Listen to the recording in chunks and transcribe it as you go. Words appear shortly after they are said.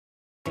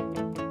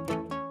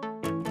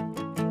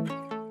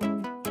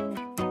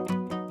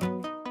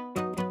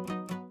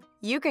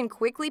You can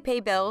quickly pay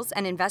bills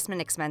and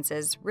investment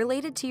expenses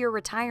related to your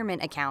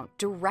retirement account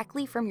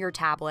directly from your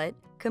tablet,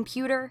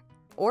 computer,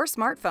 or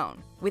smartphone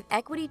with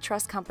Equity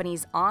Trust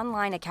Company's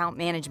online account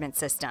management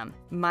system,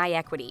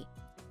 myEQUITY.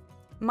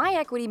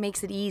 myEQUITY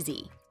makes it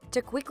easy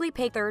to quickly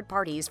pay third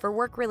parties for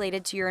work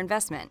related to your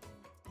investment,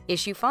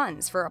 issue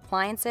funds for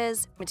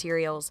appliances,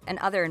 materials, and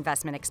other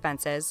investment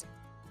expenses,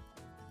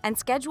 and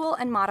schedule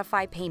and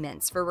modify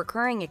payments for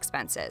recurring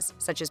expenses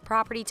such as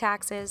property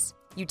taxes,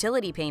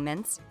 utility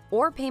payments,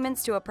 or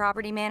payments to a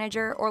property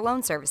manager or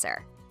loan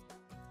servicer.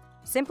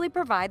 Simply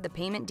provide the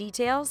payment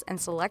details and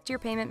select your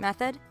payment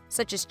method,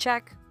 such as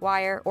check,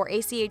 wire, or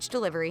ACH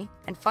delivery,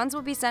 and funds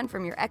will be sent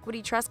from your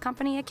Equity Trust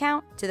Company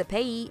account to the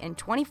payee in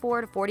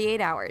 24 to 48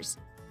 hours.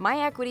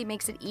 myEQUITY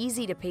makes it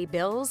easy to pay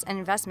bills and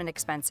investment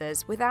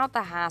expenses without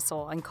the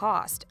hassle and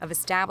cost of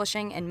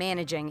establishing and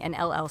managing an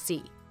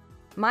LLC.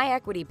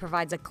 myEQUITY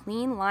provides a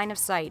clean line of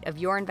sight of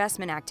your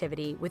investment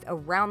activity with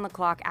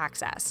around-the-clock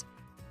access.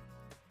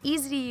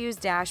 Easy-to-use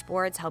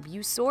dashboards help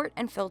you sort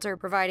and filter,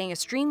 providing a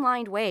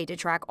streamlined way to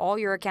track all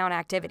your account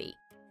activity.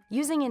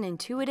 Using an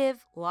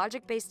intuitive,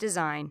 logic-based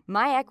design,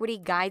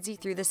 myEQUITY guides you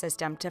through the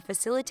system to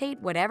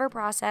facilitate whatever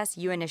process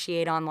you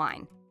initiate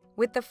online.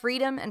 With the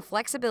freedom and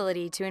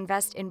flexibility to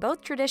invest in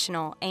both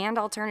traditional and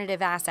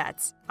alternative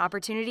assets,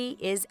 opportunity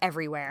is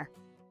everywhere.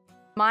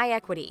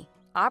 myEQUITY,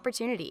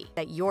 opportunity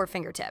at your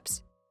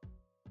fingertips.